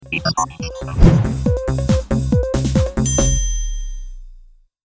I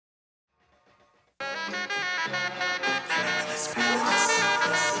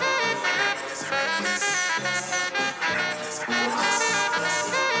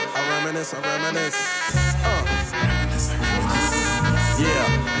reminisce.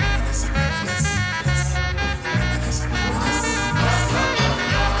 Yeah.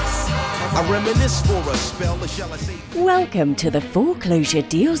 I reminisce for a spell, or shall I say? Welcome to the Foreclosure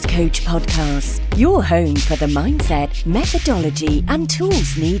Deals Coach podcast, your home for the mindset, methodology, and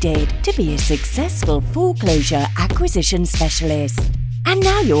tools needed to be a successful foreclosure acquisition specialist. And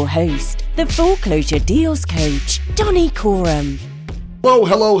now your host, the Foreclosure Deals Coach, Donnie Coram.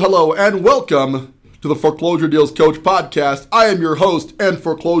 Hello, and welcome to the Foreclosure Deals Coach podcast. I am your host and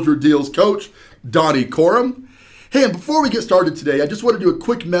Foreclosure Deals Coach, Donnie Coram. Hey, and before we get started today, I just want to do a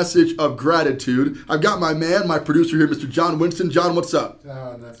quick message of gratitude. I've got my man, my producer here, Mr. John Winston. John, what's up?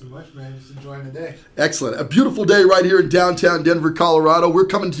 Not so much, man. Just enjoying the day. Excellent. A beautiful day right here in downtown Denver, Colorado. We're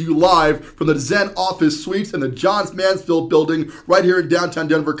coming to you live from the Zen Office Suites in the Johns Mansfield building right here in downtown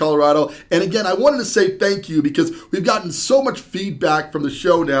Denver, Colorado. And again, I wanted to say thank you because we've gotten so much feedback from the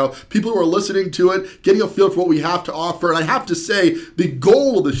show now. People who are listening to it, getting a feel for what we have to offer. And I have to say, the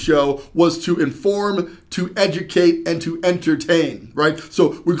goal of the show was to inform, to educate, and to entertain, right?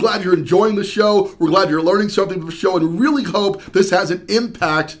 So we're glad you're enjoying the show. We're glad you're learning something from the show and really hope this has an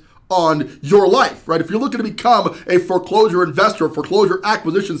impact on your life, right? If you're looking to become a foreclosure investor, a foreclosure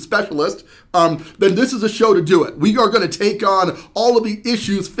acquisition specialist, then this is a show to do it. We are going to take on all of the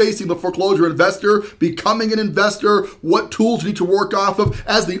issues facing the foreclosure investor, becoming an investor, what tools you need to work off of.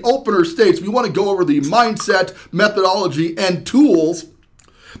 As the opener states, we want to go over the mindset, methodology, and tools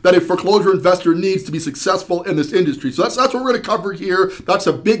that a foreclosure investor needs to be successful in this industry. So that's what we're going to cover here. That's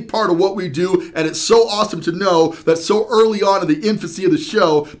a big part of what we do, and it's so awesome to know that so early on in the infancy of the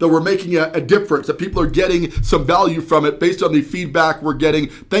show that we're making a difference, that people are getting some value from it based on the feedback we're getting.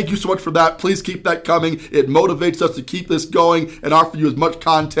 Thank you so much for that. Please keep that coming. It motivates us to keep this going and offer you as much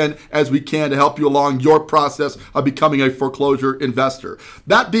content as we can to help you along your process of becoming a foreclosure investor.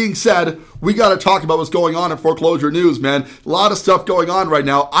 That being said, we got to talk about what's going on in foreclosure news, man. A lot of stuff going on right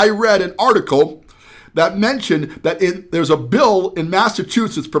now. I read an article that mentioned that there's a bill in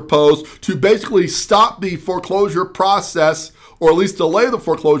Massachusetts proposed to basically stop the foreclosure process, or at least delay the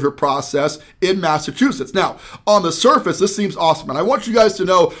foreclosure process in Massachusetts. Now, on the surface, this seems awesome. And I want you guys to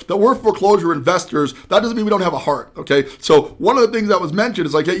know that we're foreclosure investors. That doesn't mean we don't have a heart, okay? So one of the things that was mentioned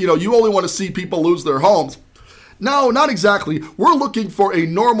is like, hey, you only want to see people lose their homes. No, not exactly. We're looking for a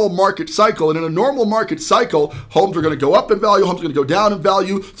normal market cycle. And in a normal market cycle, homes are going to go up in value, homes are going to go down in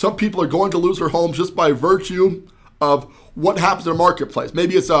value. Some people are going to lose their homes just by virtue of what happens in the marketplace.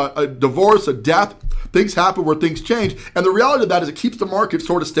 Maybe it's a divorce, a death. Things happen where things change. And the reality of that is it keeps the market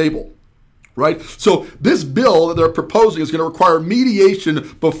sort of stable. Right? So this bill that they're proposing is going to require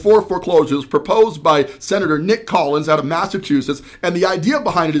mediation before foreclosure. It was proposed by Senator Nick Collins out of Massachusetts. And the idea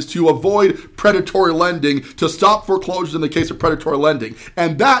behind it is to avoid predatory lending, to stop foreclosures in the case of predatory lending.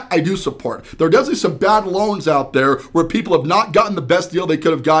 And that I do support. There are definitely some bad loans out there where people have not gotten the best deal they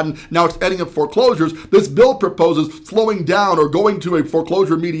could have gotten. Now it's ending in foreclosures. This bill proposes slowing down or going to a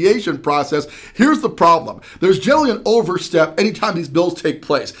foreclosure mediation process. Here's the problem. There's generally an overstep anytime these bills take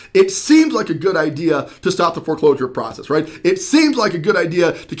place. It seems like a good idea to stop the foreclosure process, right? It seems like a good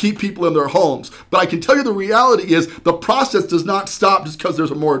idea to keep people in their homes. But I can tell you the reality is the process does not stop just because there's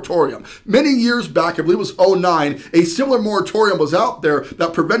a moratorium. Many years back, I believe it was 2009, a similar moratorium was out there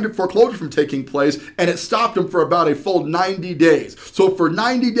that prevented foreclosure from taking place, and it stopped them for about a full 90 days. So for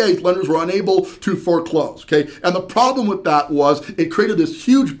 90 days, lenders were unable to foreclose, okay? And the problem with that was it created this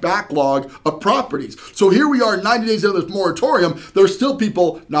huge backlog of properties. So here we are 90 days into this moratorium, there's still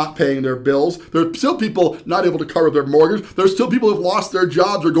people not paying their bills. There's still people not able to cover their mortgage. There's still people who've lost their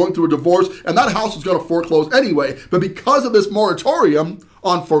jobs or going through a divorce, and that house is going to foreclose anyway. But because of this moratorium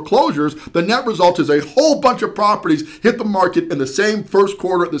on foreclosures, the net result is a whole bunch of properties hit the market in the same first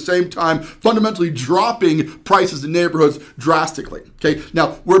quarter at the same time, fundamentally dropping prices in neighborhoods drastically. Okay,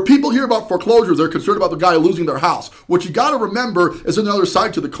 now where people hear about foreclosures, they're concerned about the guy losing their house. What you got to remember is another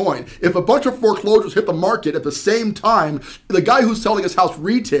side to the coin. If a bunch of foreclosures hit the market at the same time, the guy who's selling his house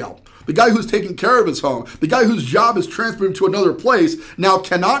retail, the guy who's taking care of his home, the guy whose job is transferred to another place now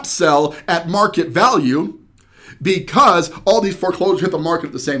cannot sell at market value because all these foreclosures hit the market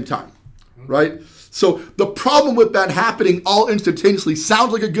at the same time, right? So the problem with that happening all instantaneously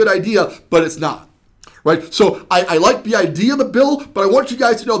sounds like a good idea, but it's not. Right? So I like the idea of the bill, but I want you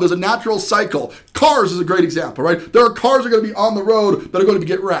guys to know there's a natural cycle. Cars is a great example, right? There are cars that are going to be on the road that are going to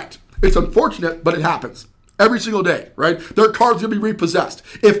get wrecked. It's unfortunate, but it happens. every single day, right? Their cars are going to be repossessed.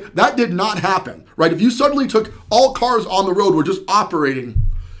 If that did not happen, right? If you suddenly took all cars on the road were just operating,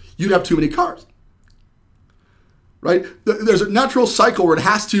 you'd have too many cars, right? There's a natural cycle where it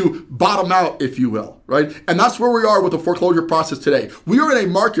has to bottom out, if you will, right? And that's where we are with the foreclosure process today. We are in a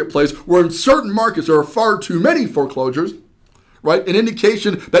marketplace where in certain markets there are far too many foreclosures, right? An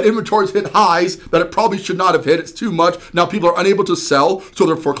indication that inventory's hit highs that it probably should not have hit. It's too much. Now people are unable to sell, so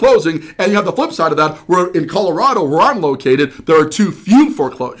they're foreclosing. And you have the flip side of that, where in Colorado, where I'm located, there are too few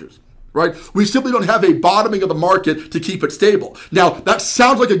foreclosures, right? We simply don't have a bottoming of the market to keep it stable. Now, that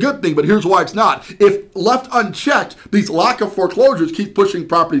sounds like a good thing, but here's why it's not. If left unchecked, these lack of foreclosures keep pushing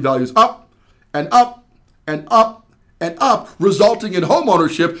property values up and up and up and up, resulting in home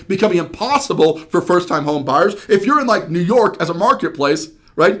ownership becoming impossible for first-time home buyers. If you're in like New York as a marketplace,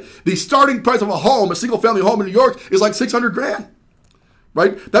 right, the starting price of a home, a single-family home in New York, is like $600,000,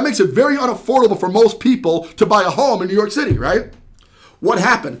 right? That makes it very unaffordable for most people to buy a home in New York City, right? What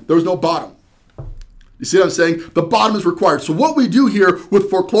happened? There was no bottom. You see what I'm saying? The bottom is required. So what we do here with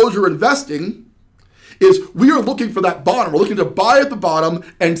foreclosure investing is we are looking for that bottom. We're looking to buy at the bottom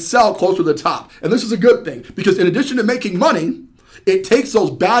and sell closer to the top. And this is a good thing because in addition to making money, it takes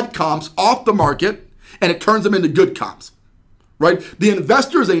those bad comps off the market and it turns them into good comps, right? The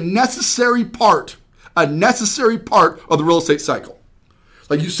investor is a necessary part of the real estate cycle.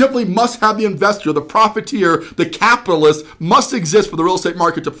 Like you simply must have the investor, the profiteer, the capitalist must exist for the real estate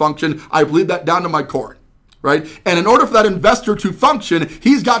market to function. I believe that down to my core. Right? And in order for that investor to function,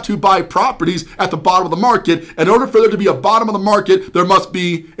 he's got to buy properties at the bottom of the market. And in order for there to be a bottom of the market, there must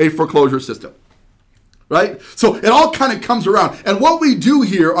be a foreclosure system. Right? So it all kind of comes around. And what we do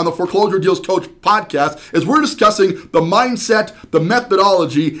here on the Foreclosure Deals Coach podcast is we're discussing the mindset, the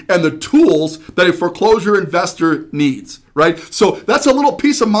methodology, and the tools that a foreclosure investor needs. Right? So that's a little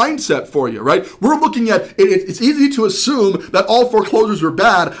piece of mindset for you, right? We're looking at it. It's easy to assume that all foreclosures are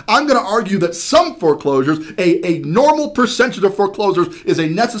bad. I'm going to argue that some foreclosures, a normal percentage of foreclosures is a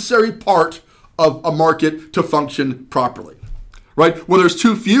necessary part of a market to function properly. Right? When there's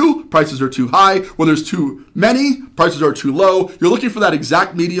too few, prices are too high. When there's too many, prices are too low. You're looking for that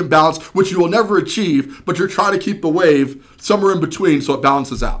exact medium balance, which you will never achieve, but you're trying to keep the wave somewhere in between so it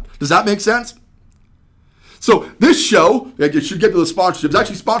balances out. Does that make sense? So this show, it should get to the sponsorship, is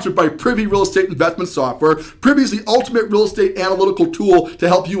actually sponsored by Privy Real Estate Investment Software. Privy is the ultimate real estate analytical tool to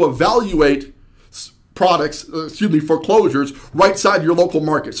help you evaluate foreclosures right side your local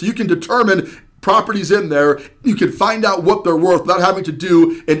market. So you can determine properties in there, you can find out what they're worth without having to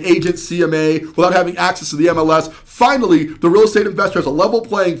do an agent CMA, without having access to the MLS. Finally, the real estate investor has a level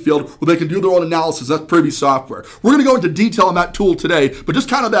playing field where they can do their own analysis. That's Privy software. We're going to go into detail on that tool today, but just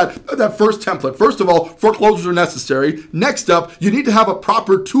kind of that first template. First of all, foreclosures are necessary. Next up, you need to have a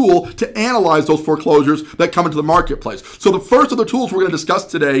proper tool to analyze those foreclosures that come into the marketplace. So the first of the tools we're going to discuss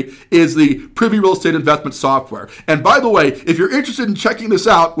today is the Privy Real Estate Investment Software. And by the way, if you're interested in checking this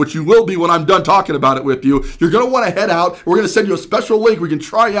out, which you will be when I'm done talking about it with you, you're going to want to head out. We're going to send you a special link where you can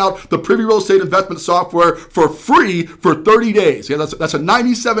try out the Privy Real Estate Investment Software for free for 30 days. Yeah, that's a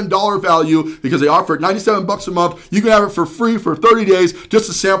 $97 value because they offer it $97 a month. You can have it for free for 30 days just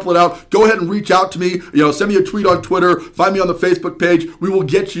to sample it out. Go ahead and reach out to me. Send me a tweet on Twitter. Find me on the Facebook page. We will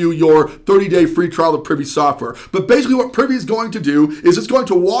get you your 30-day free trial of Privy software. But basically what Privy is going to do is it's going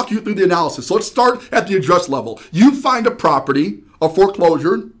to walk you through the analysis. So let's start at the address level. You find a property, a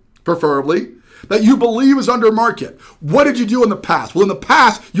foreclosure, preferably, that you believe is under market. What did you do in the past? Well, in the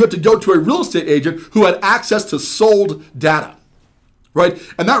past, you had to go to a real estate agent who had access to sold data, right?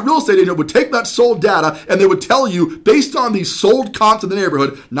 And that real estate agent would take that sold data and they would tell you, based on the sold comps in the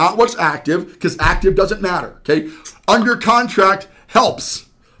neighborhood, not what's active, because active doesn't matter, okay? Under contract helps,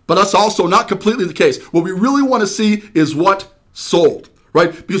 but that's also not completely the case. What we really want to see is what sold.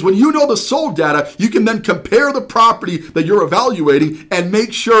 Right? Because when you know the sold data, you can then compare the property that you're evaluating and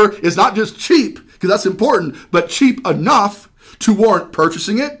make sure it's not just cheap, because that's important, but cheap enough to warrant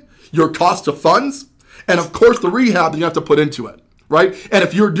purchasing it, your cost of funds, and of course the rehab that you have to put into it. Right? And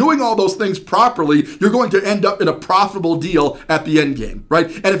if you're doing all those things properly, you're going to end up in a profitable deal at the end game, right?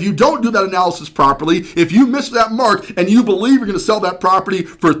 And if you don't do that analysis properly, if you miss that mark and you believe you're going to sell that property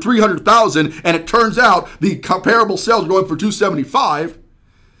for $300,000 and it turns out the comparable sales are going for $275,000,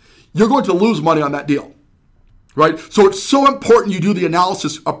 you're going to lose money on that deal. Right? So it's so important you do the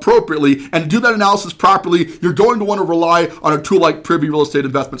analysis appropriately, and to do that analysis properly, you're going to want to rely on a tool like Privy Real Estate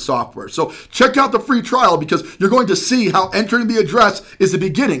Investment Software. So check out the free trial because you're going to see how entering the address is the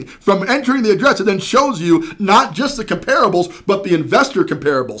beginning. From entering the address, it then shows you not just the comparables, but the investor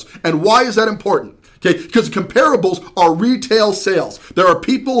comparables. And why is that important? Okay, because comparables are retail sales. There are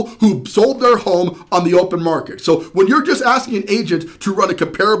people who sold their home on the open market. So when you're just asking an agent to run a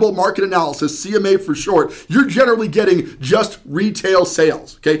comparable market analysis, CMA for short, you're generally getting just retail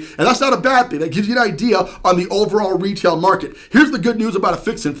sales. Okay, and that's not a bad thing. That gives you an idea on the overall retail market. Here's the good news about a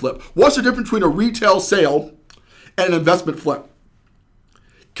fix and flip. What's the difference between a retail sale and an investment flip?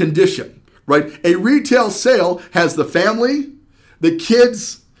 Condition, right? A retail sale has the family, the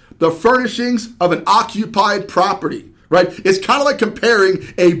kids, the furnishings of an occupied property, right? It's kind of like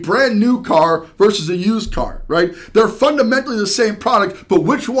comparing a brand new car versus a used car, right? They're fundamentally the same product, but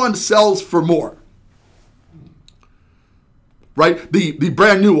which one sells for more? Right? The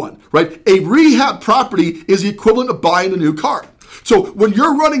brand new one, right? A rehab property is the equivalent of buying the new car. So when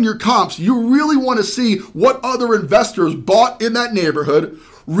you're running your comps, you really want to see what other investors bought in that neighborhood,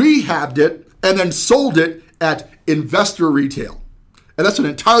 rehabbed it, and then sold it at investor retail. And that's an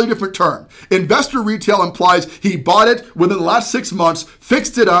entirely different term. Investor retail implies he bought it within the last 6 months,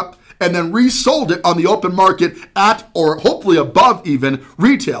 fixed it up, and then resold it on the open market at, or hopefully above even,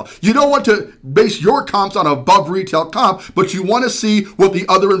 retail. You don't want to base your comps on above retail comp, but you want to see what the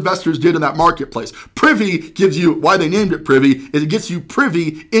other investors did in that marketplace. Privy gives you, why they named it Privy, is it gets you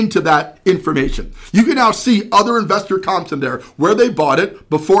privy into that information. You can now see other investor comps in there, where they bought it,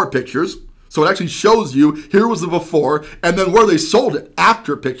 before pictures. So it actually shows you, here was the before, and then where they sold it,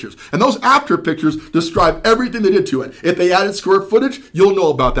 after pictures. And those after pictures describe everything they did to it. If they added square footage, you'll know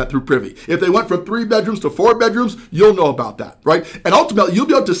about that through Privy. If they went from 3 bedrooms to 4 bedrooms, you'll know about that, right? And ultimately, you'll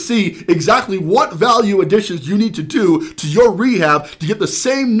be able to see exactly what value additions you need to do to your rehab to get the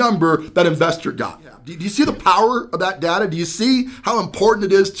same number that investor got. Do you see the power of that data? Do you see how important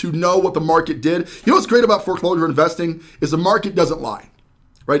it is to know what the market did? You know what's great about foreclosure investing is the market doesn't lie.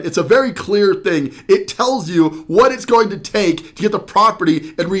 Right? It's a very clear thing. It tells you what it's going to take to get the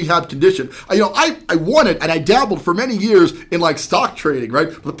property in rehab condition. I wanted, and I dabbled for many years in like stock trading, right?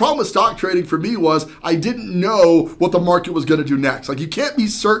 But the problem with stock trading for me was I didn't know what the market was going to do next. Like you can't be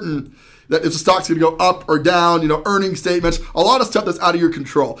certain that if the stock's going to go up or down, earnings statements, a lot of stuff that's out of your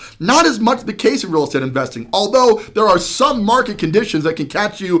control. Not as much the case in real estate investing. Although there are some market conditions that can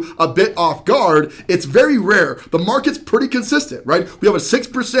catch you a bit off guard, it's very rare. The market's pretty consistent, right? We have a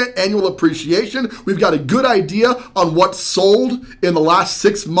 6% annual appreciation. We've got a good idea on what's sold in the last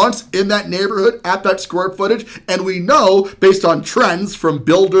 6 months in that neighborhood at that square footage. And we know, based on trends from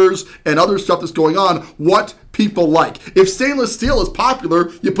builders and other stuff that's going on, what people like. If stainless steel is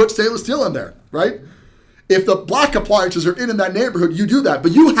popular, you put stainless steel in there, right? If the black appliances are in that neighborhood, you do that.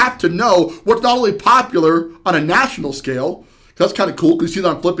 But you have to know what's not only popular on a national scale, that's kind of cool because you see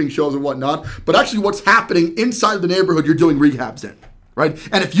that on flipping shows and whatnot, but actually what's happening inside of the neighborhood you're doing rehabs in, right?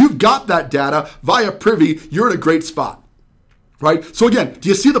 And if you've got that data via Privy, you're in a great spot. Right? So again, do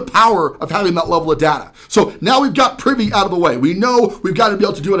you see the power of having that level of data? So now we've got Privy out of the way. We know we've got to be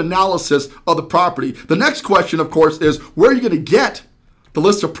able to do an analysis of the property. The next question, of course, is where are you going to get the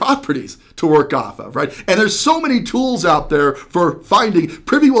list of properties to work off of, right? And there's so many tools out there for finding.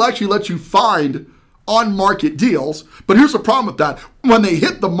 Privy will actually let you find on-market deals, but here's the problem with that. When they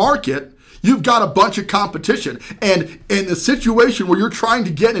hit the market, you've got a bunch of competition. And in the situation where you're trying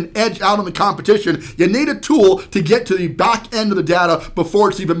to get an edge out on the competition, you need a tool to get to the back end of the data before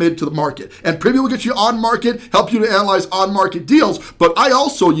it's even made it to the market. And Privy will get you on market, help you to analyze on market deals. But I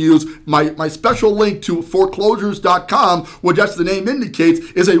also use my special link to foreclosures.com, which, as the name indicates,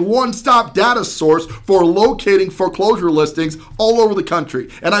 is a one-stop data source for locating foreclosure listings all over the country.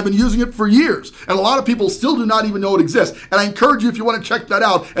 And I've been using it for years. And a lot of people still do not even know it exists. And I encourage you, if you want to check that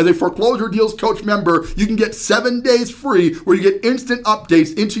out, as a Foreclosure Deals Coach member, you can get 7 days free where you get instant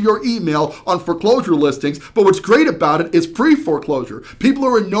updates into your email on foreclosure listings. But what's great about it is pre-foreclosure. People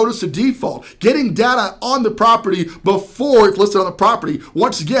are in notice of default, getting data on the property before it's listed on the property.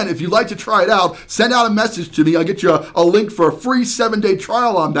 Once again, if you'd like to try it out, send out a message to me. I'll get you a link for a free 7-day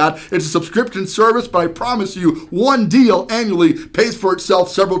trial on that. It's a subscription service, but I promise you, one deal annually pays for itself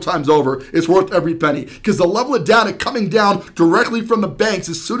several times over. It's worth every penny because the level of data coming down directly from the banks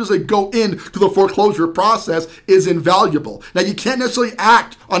as soon as they go into the foreclosure process is invaluable. Now, you can't necessarily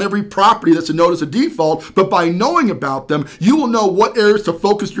act on every property that's a notice of default, but by knowing about them, you will know what areas to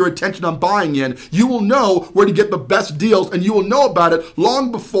focus your attention on buying in. You will know where to get the best deals, and you will know about it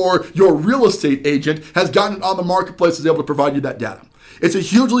long before your real estate agent has gotten it on the marketplace and is able to provide you that data. It's a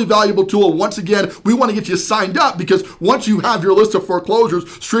hugely valuable tool. Once again, we want to get you signed up because once you have your list of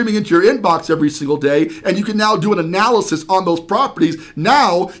foreclosures streaming into your inbox every single day, and you can now do an analysis on those properties,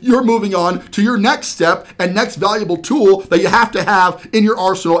 now you're moving on to your next step and next valuable tool that you have to have in your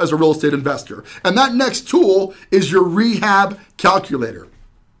arsenal as a real estate investor. And that next tool is your rehab calculator.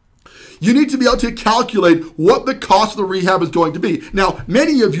 You need to be able to calculate what the cost of the rehab is going to be. Now,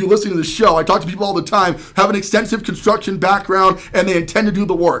 many of you listening to the show, I talk to people all the time, have an extensive construction background and they intend to do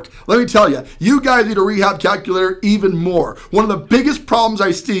the work. Let me tell you, you guys need a rehab calculator even more. One of the biggest problems I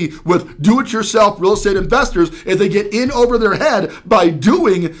see with do-it-yourself real estate investors is they get in over their head by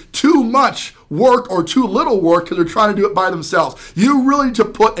doing too much work or too little work because they're trying to do it by themselves. You really need to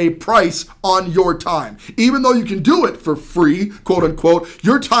put a price on your time. Even though you can do it for free, quote unquote,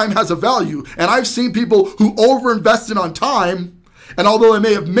 your time has a value. And I've seen people who overinvested on time, and although they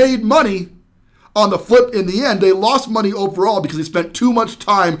may have made money, on the flip, in the end, they lost money overall because they spent too much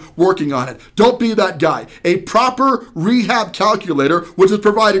time working on it. Don't be that guy. A proper rehab calculator, which is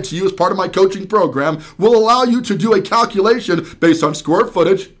provided to you as part of my coaching program, will allow you to do a calculation based on square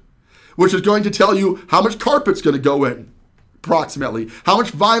footage, which is going to tell you how much carpet's going to go in, approximately, how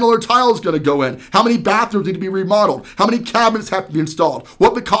much vinyl or tile is going to go in, how many bathrooms need to be remodeled, how many cabinets have to be installed,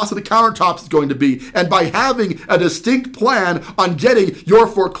 what the cost of the countertops is going to be. And by having a distinct plan on getting your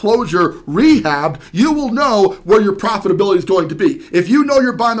foreclosure rehabbed, you will know where your profitability is going to be. If you know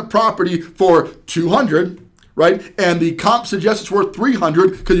you're buying the property for $200, right? And the comp suggests it's worth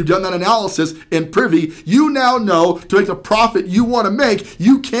 $300 because you've done that analysis in Privy. You now know to make the profit you want to make,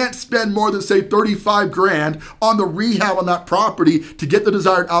 you can't spend more than say $35,000 on the rehab on that property to get the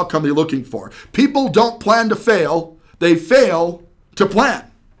desired outcome you're looking for. People don't plan to fail, they fail to plan,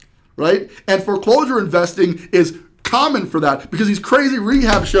 right? And foreclosure investing is common for that because these crazy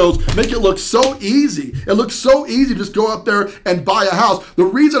rehab shows make it look so easy. It looks so easy to just go out there and buy a house. The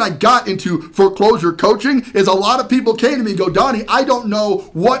reason I got into foreclosure coaching is a lot of people came to me and go, Donnie, I don't know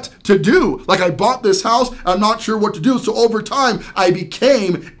what to do. Like I bought this house, I'm not sure what to do. So over time, I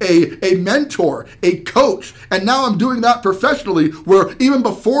became a mentor, a coach. And now I'm doing that professionally where even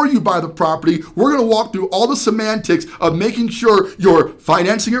before you buy the property, we're going to walk through all the semantics of making sure you're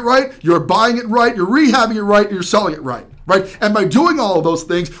financing it right, you're buying it right, you're rehabbing it right, and you're selling it right? And by doing all of those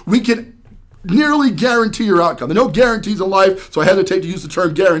things, we can nearly guarantee your outcome. There are no guarantees in life, so I hesitate to use the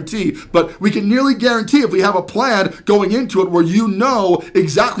term guarantee, but we can nearly guarantee if we have a plan going into it where you know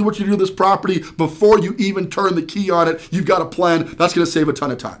exactly what you do to this property before you even turn the key on it. You've got a plan. That's going to save a ton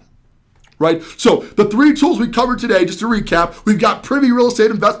of time. Right? So the three tools we covered today, just to recap, we've got Privy Real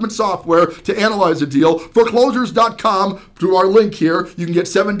Estate Investment Software to analyze a deal. Foreclosures.com, through our link here, you can get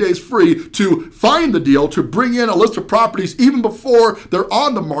 7 days free to find the deal, to bring in a list of properties even before they're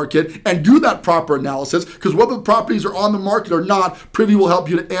on the market and do that proper analysis, because whether the properties are on the market or not, Privy will help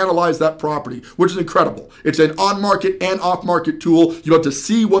you to analyze that property, which is incredible. It's an on-market and off-market tool. You have to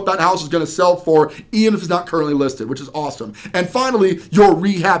see what that house is going to sell for, even if it's not currently listed, which is awesome. And finally, your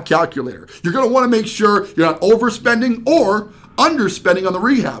rehab calculator. You're going to want to make sure you're not overspending or underspending on the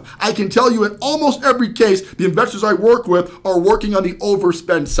rehab. I can tell you in almost every case, the investors I work with are working on the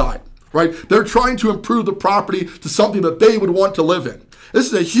overspend side, right? They're trying to improve the property to something that they would want to live in.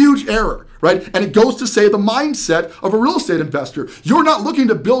 This is a huge error, right? And it goes to say the mindset of a real estate investor. You're not looking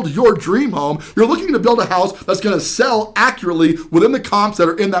to build your dream home. You're looking to build a house that's going to sell accurately within the comps that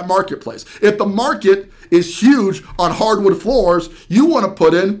are in that marketplace. If the market is huge on hardwood floors, you want to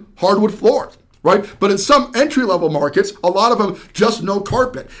put in hardwood floors, right? But in some entry-level markets, a lot of them just no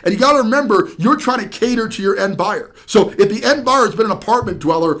carpet. And you got to remember, you're trying to cater to your end buyer. So if the end buyer has been an apartment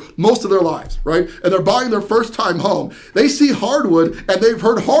dweller most of their lives, right? And they're buying their first time home, they see hardwood and they've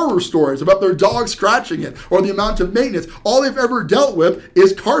heard horror stories about their dog scratching it or the amount of maintenance. All they've ever dealt with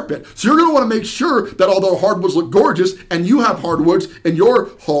is carpet. So you're going to want to make sure that although hardwoods look gorgeous and you have hardwoods in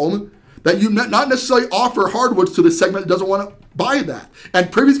your home, that you not necessarily offer hardwoods to the segment that doesn't want to buy that.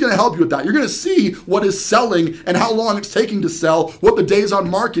 And Privy's going to help you with that. You're going to see what is selling and how long it's taking to sell, what the days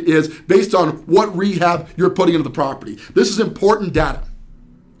on market is based on what rehab you're putting into the property. This is important data.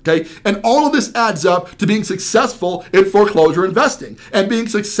 Okay, and all of this adds up to being successful in foreclosure investing. And being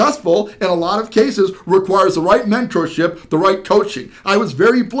successful in a lot of cases requires the right mentorship, the right coaching. I was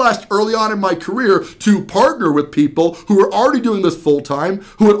very blessed early on in my career to partner with people who were already doing this full time,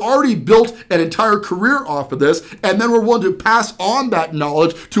 who had already built an entire career off of this, and then were willing to pass on that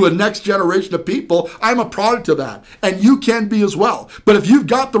knowledge to a next generation of people. I'm a product of that, and you can be as well. But if you've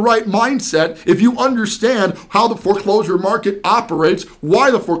got the right mindset, if you understand how the foreclosure market operates, why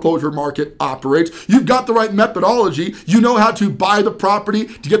the foreclosure market operates, you've got the right methodology, you know how to buy the property,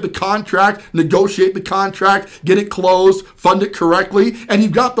 to get the contract, negotiate the contract, get it closed, fund it correctly, and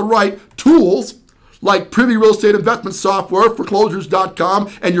you've got the right tools like Privy Real Estate Investment Software,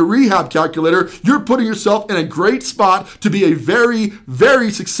 Foreclosures.com, and your rehab calculator, you're putting yourself in a great spot to be a very,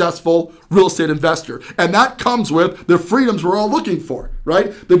 very successful real estate investor. And that comes with the freedoms we're all looking for,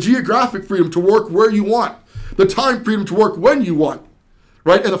 right? The geographic freedom to work where you want, the time freedom to work when you want,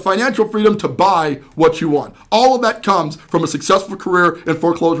 right? And the financial freedom to buy what you want. All of that comes from a successful career in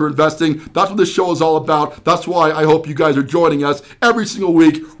foreclosure investing. That's what this show is all about. That's why I hope you guys are joining us every single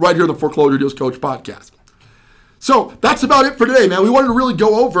week right here on the Foreclosure Deals Coach podcast. So that's about it for today, man. We wanted to really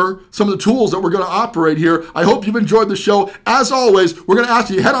go over some of the tools that we're going to operate here. I hope you've enjoyed the show. As always, we're going to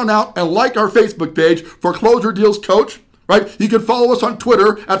ask you to head on out and like our Facebook page, Foreclosure Deals Coach, right? You can follow us on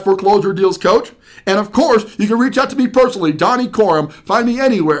Twitter at Foreclosure Deals Coach. And of course, you can reach out to me personally, Donnie Corum. Find me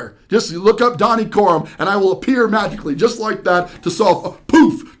anywhere. Just look up Donnie Corum, and I will appear magically, just like that, to solve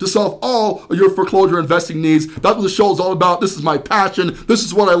all of your foreclosure investing needs. That's what the show is all about. This is my passion. This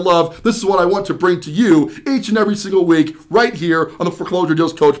is what I love. This is what I want to bring to you each and every single week right here on the Foreclosure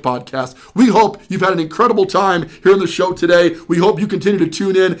Deals Coach podcast. We hope you've had an incredible time here on the show today. We hope you continue to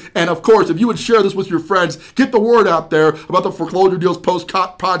tune in. And of course, if you would share this with your friends, get the word out there about the Foreclosure Deals Post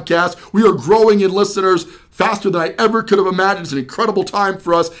podcast. We are growing in listeners faster than I ever could have imagined. It's an incredible time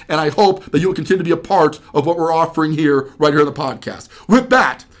for us, and I hope that you will continue to be a part of what we're offering here, right here on the podcast. With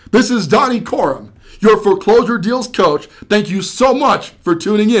that, this is Donnie Corum, your Foreclosure Deals Coach. Thank you so much for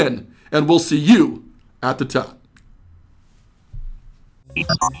tuning in, and we'll see you at the top.